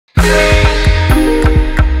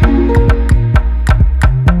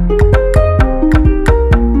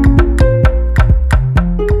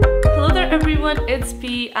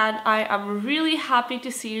I am really happy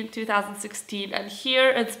to see you in 2016, and here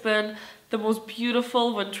it's been the most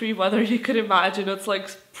beautiful wintry weather you could imagine. It's like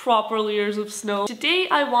proper layers of snow. Today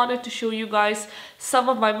I wanted to show you guys some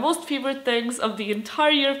of my most favorite things of the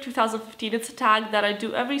entire year of 2015. It's a tag that I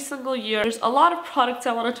do every single year. There's a lot of products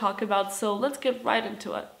I want to talk about, so let's get right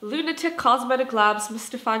into it. Lunatick Cosmetic Labs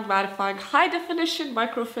Mystifying Mattifying High Definition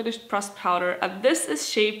Micro Finished Pressed Powder, and this is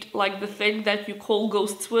shaped like the thing that you call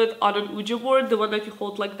ghosts with on an Ouija board, the one that you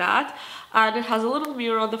hold like that. And it has a little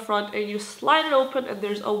mirror on the front, and you slide it open and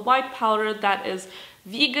there's a white powder that is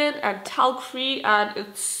vegan and talc free, and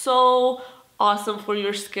it's so awesome for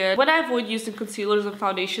your skin. When I avoid using concealers and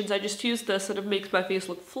foundations, I just use this and it makes my face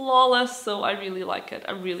look flawless, so I really like it.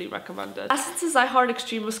 I really recommend it. Essence's I Heart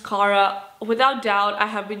Extreme Mascara, without doubt I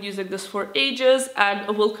have been using this for ages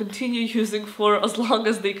and will continue using for as long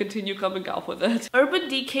as they continue coming out with it. Urban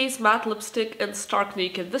Decay's Matte Lipstick in Stark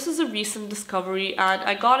Naked. This is a recent discovery and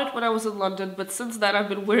I got it when I was in London, but since then I've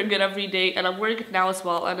been wearing it every day and I'm wearing it now as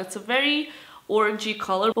well, and it's a very orangey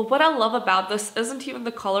color. But what I love about this isn't even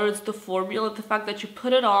the color, it's the formula, the fact that you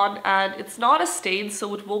put it on and it's not a stain,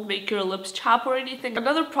 so it won't make your lips chap or anything.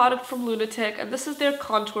 Another product from Lunatick, and this is their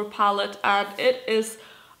contour palette, and it is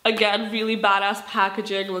again really badass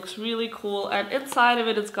packaging, looks really cool, and inside of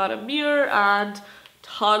it it's got a mirror and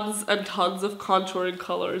tons and tons of contouring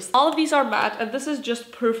colors. All of these are matte, and this is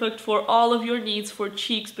just perfect for all of your needs for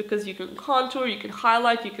cheeks because you can contour, you can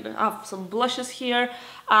highlight, you can have some blushes here,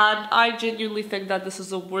 and I genuinely think that this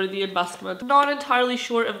is a worthy investment. Not entirely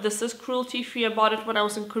sure if this is cruelty free. I bought it when I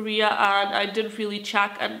was in Korea and I didn't really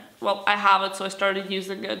check, and well, I have it, so I started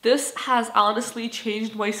using it. This has honestly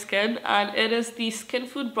changed my skin, and it is the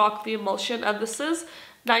Skinfood Broccoli Emulsion, and this is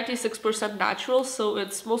 96% natural, so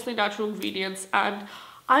it's mostly natural ingredients, and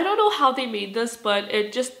I don't know how they made this, but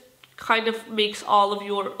it just kind of makes all of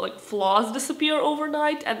your like flaws disappear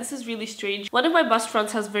overnight, and this is really strange. One of my best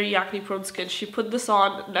friends has very acne prone skin. She put this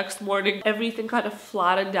on next morning, everything kind of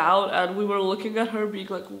flattened out, and we were looking at her being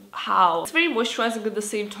like, how? It's very moisturizing at the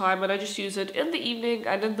same time, and I just use it in the evening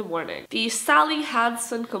and in the morning. The Sally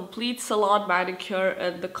Hansen Complete Salon Manicure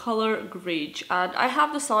in the color Greige, and I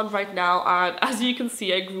have this on right now, and as you can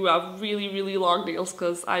see I grew out really long nails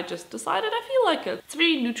because I just decided I feel like it. It's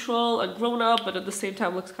very neutral and grown up, but at the same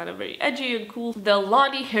time looks kind of very edgy and cool. The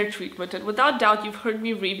Lani hair treatment, and without doubt you've heard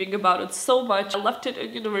me raving about it so much. I left it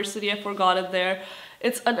in university, I forgot it there.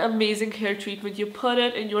 It's an amazing hair treatment. You put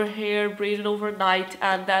it in your hair, braid it overnight,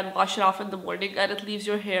 and then wash it off in the morning, and it leaves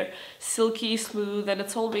your hair silky smooth, and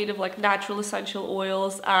it's all made of like natural essential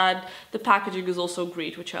oils, and the packaging is also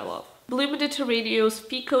great, which I love. Blue Mediterraneo's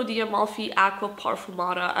Fico di Amalfi Aqua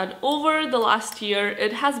Parfumata, and over the last year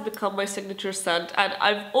it has become my signature scent, and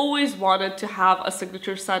I've always wanted to have a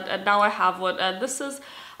signature scent, and now I have one, and this is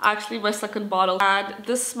actually my second bottle, and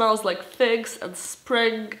this smells like figs and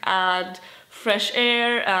spring and fresh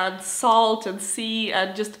air and salt and sea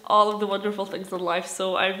and just all of the wonderful things in life,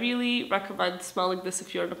 so I really recommend smelling this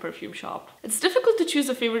if you're in a perfume shop. It's difficult to choose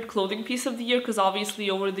a favorite clothing piece of the year because obviously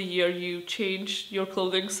over the year you change your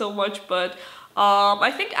clothing so much, but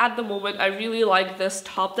I think at the moment I really like this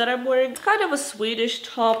top that I'm wearing. It's kind of a Swedish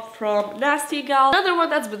top from Nastygal. Another one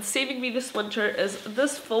that's been saving me this winter is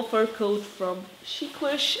this faux fur coat from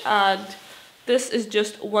Chicwish, and this is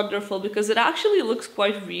just wonderful because it actually looks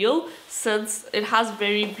quite real since it has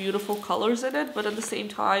very beautiful colors in it, but at the same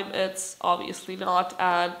time it's obviously not,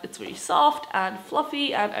 and it's very soft and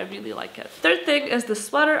fluffy, and I really like it. Third thing is the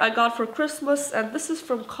sweater I got for Christmas, and this is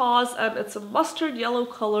from Cause, and it's a mustard yellow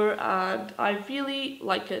color, and I really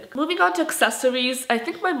like it. Moving on to accessories, I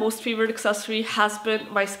think my most favorite accessory has been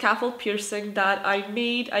my scaffold piercing that I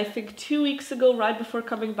made I think 2 weeks ago right before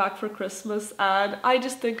coming back for Christmas, and I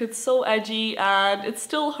just think it's so edgy and it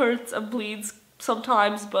still hurts and bleeds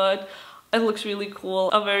sometimes, but it looks really cool.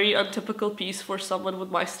 A very untypical piece for someone with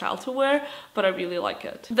my style to wear, but I really like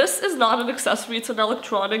it. This is not an accessory, it's an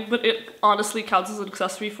electronic, but it honestly counts as an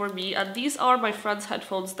accessory for me, and these are my Frends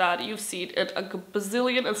headphones that you've seen in a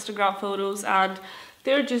bazillion Instagram photos, and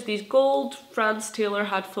they're just these gold Frends Taylor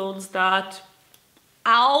headphones that,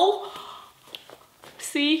 ow,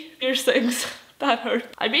 see, piercings. That hurt.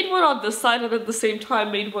 I made one on this side and at the same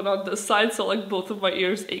time made one on this side, so like both of my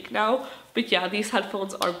ears ache now. But yeah, these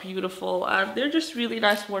headphones are beautiful and they're just really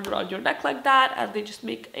nice worn around your neck like that, and they just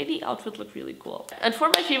make any outfit look really cool. And for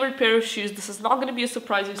my favorite pair of shoes, this is not going to be a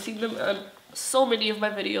surprise, you've seen them in so many of my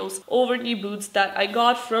videos, over-knee boots that I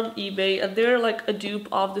got from eBay, and they're like a dupe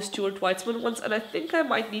of the Stuart Weitzman ones, and I think I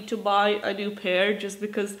might need to buy a new pair just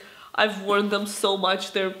because I've worn them so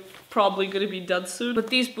much, they're probably gonna be done soon. But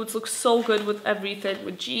these boots look so good with everything,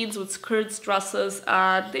 with jeans, with skirts, dresses,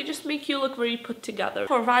 and they just make you look very put together.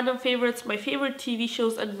 For random favorites, my favorite TV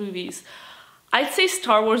shows and movies. I'd say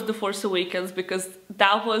Star Wars The Force Awakens, because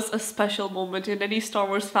that was a special moment in any Star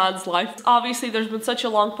Wars fan's life. Obviously, there's been such a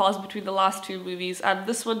long pause between the last two movies, and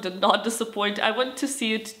this one did not disappoint. I went to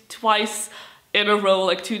see it twice in a row,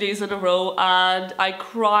 like 2 days in a row, and I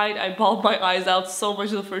cried, I bawled my eyes out so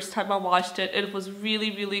much the first time I watched it. It was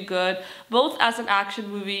really, really good, both as an action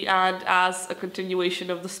movie and as a continuation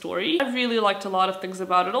of the story. I really liked a lot of things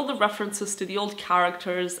about it, all the references to the old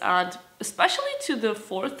characters, and especially to the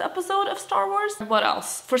 4th episode of Star Wars. What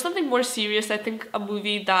else? For something more serious, I think a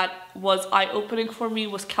movie that was eye-opening for me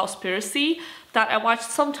was Cowspiracy, that I watched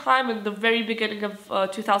sometime in the very beginning of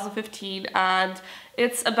 2015, and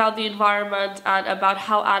it's about the environment and about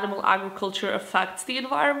how animal agriculture affects the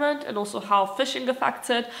environment and also how fishing affects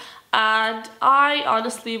it. And I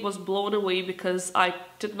honestly was blown away because I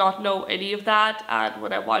did not know any of that, and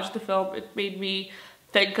when I watched the film, it made me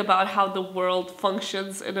think about how the world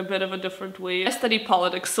functions in a bit of a different way. I study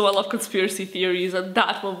politics, so I love conspiracy theories, and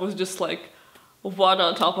that one was just like one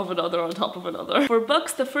on top of another on top of another. For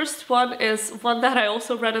books, the first one is one that I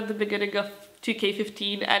also read at the beginning of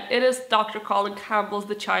 2K15, and it is Dr. Colin Campbell's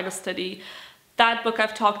The China Study. That book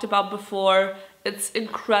I've talked about before. It's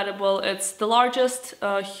incredible. It's the largest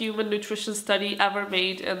human nutrition study ever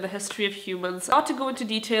made in the history of humans. Not to go into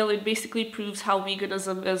detail, it basically proves how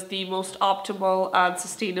veganism is the most optimal and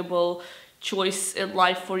sustainable choice in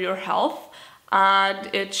life for your health. And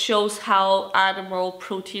it shows how animal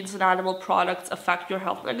proteins and animal products affect your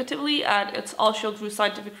health negatively, and it's all shown through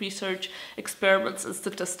scientific research, experiments, and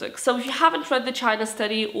statistics. So if you haven't read The China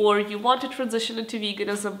Study, or you want to transition into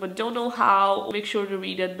veganism but don't know how, make sure to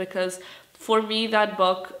read it, because for me, that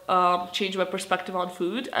book changed my perspective on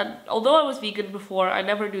food. And although I was vegan before, I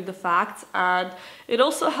never knew the facts, and it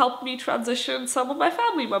also helped me transition some of my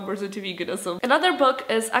family members into veganism. Another book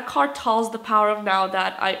is Eckhart Tolle's The Power of Now,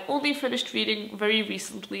 that I only finished reading very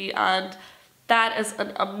recently, and that is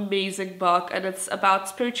an amazing book, and it's about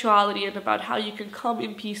spirituality and about how you can come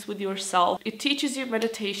in peace with yourself. It teaches you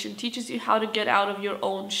meditation, teaches you how to get out of your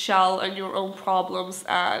own shell and your own problems,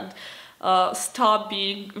 and stop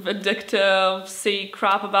being vindictive, say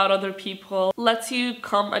crap about other people, lets you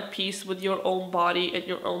come at peace with your own body and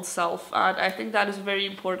your own self. And I think that is very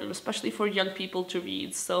important, especially for young people to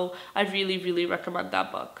read, so I really, really recommend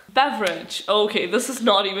that book. Beverage. Okay, this is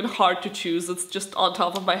not even hard to choose, it's just on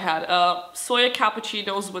top of my head. Soya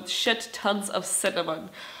cappuccinos with shit tons of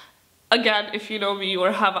cinnamon. Again, if you know me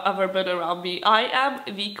or have ever been around me, I am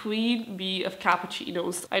the queen bee of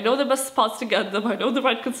cappuccinos. I know the best spots to get them, I know the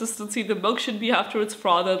right consistency, the milk should be after it's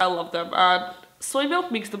frothed. I love them, and soy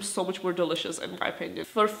milk makes them so much more delicious in my opinion.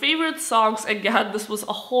 For favorite songs, again, this was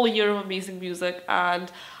a whole year of amazing music,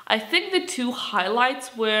 and I think the two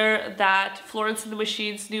highlights were that Florence and the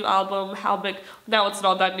Machine's new album, How Big, now it's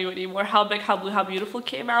not that new anymore, How Big, How Blue, How Beautiful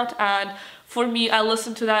came out, and for me, I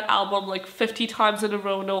listened to that album like 50 times in a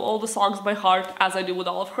row, know all the songs by heart, as I do with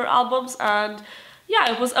all of her albums, and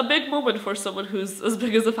yeah, it was a big moment for someone who's as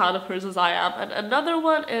big as a fan of hers as I am. And another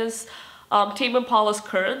one is Tame Impala's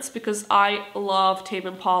Currents, because I love Tame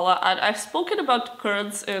Impala, and I've spoken about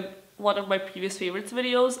Currents in one of my previous favorites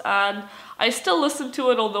videos, and I still listen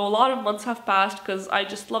to it although a lot of months have passed, because I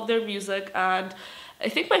just love their music. And I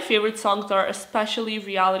think my favorite songs are especially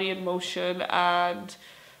Reality in Motion and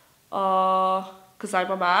Cause I'm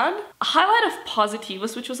a Man. A highlight of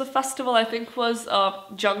Positivus, which was a festival, I think was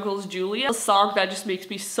Jungle's Julia, a song that just makes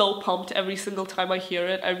me so pumped every single time I hear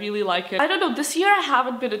it. I really like it. I don't know, this year I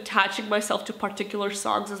haven't been attaching myself to particular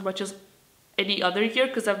songs as much as any other year,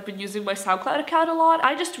 because I've been using my SoundCloud account a lot.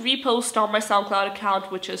 I just repost on my SoundCloud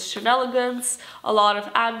account, which is Chanelligans, a lot of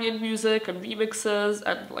ambient music and remixes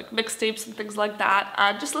and like mixtapes and things like that,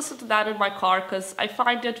 and just listen to that in my car because I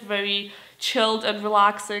find it very chilled and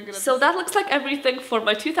relaxing. So that looks like everything for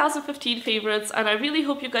my 2015 favorites, and I really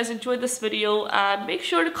hope you guys enjoyed this video, and make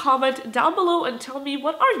sure to comment down below and tell me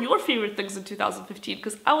what are your favorite things in 2015,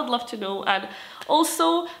 because I would love to know. And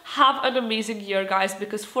also have an amazing year, guys,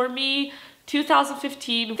 because for me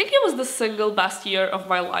 2015, I think it was the single best year of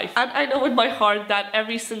my life, and I know in my heart that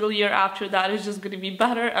every single year after that is just going to be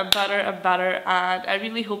better and better and better, and I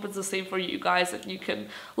really hope it's the same for you guys, and you can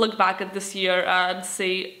look back at this year and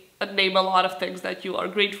say and name a lot of things that you are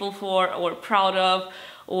grateful for or proud of,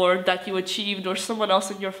 or that you achieved or someone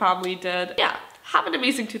else in your family did. Yeah, have an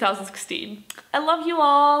amazing 2016. I love you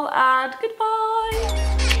all, and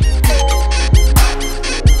goodbye!